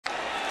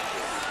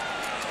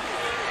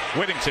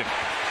Whittington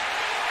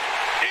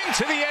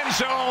into the end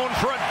zone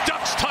for a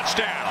Ducks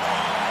touchdown.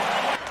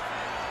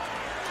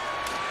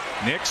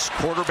 Knicks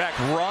quarterback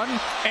run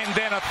and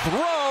then a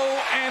throw,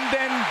 and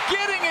then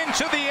getting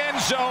into the end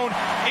zone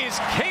is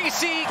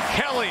Casey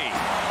Kelly.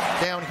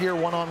 Down here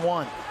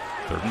one-on-one.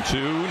 3rd and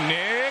 2,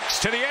 Knicks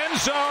to the end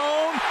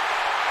zone,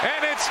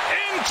 and it's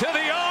into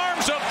the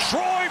arms of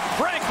Troy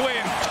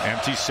Franklin.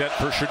 Empty set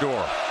for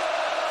Shedeur.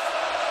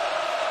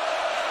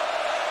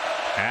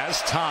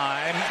 As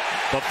time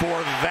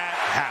before that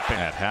happened.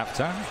 At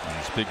halftime, on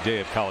this big day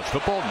of college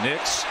football,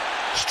 Knicks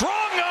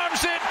strong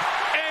arms it,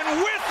 and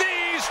with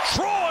these,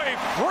 Troy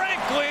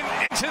Franklin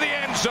into the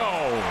end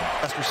zone.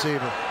 Best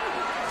receiver.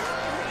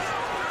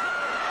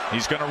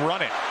 He's going to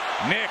run it.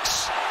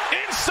 Knicks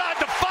inside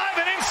the 5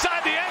 and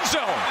inside the end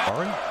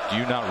zone. Do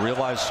you not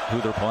realize who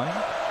they're playing?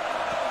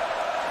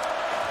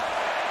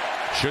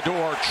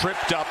 Shedeur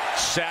tripped up,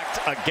 sacked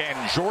again.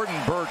 Jordan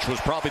Burch was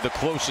probably the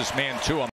closest man to him.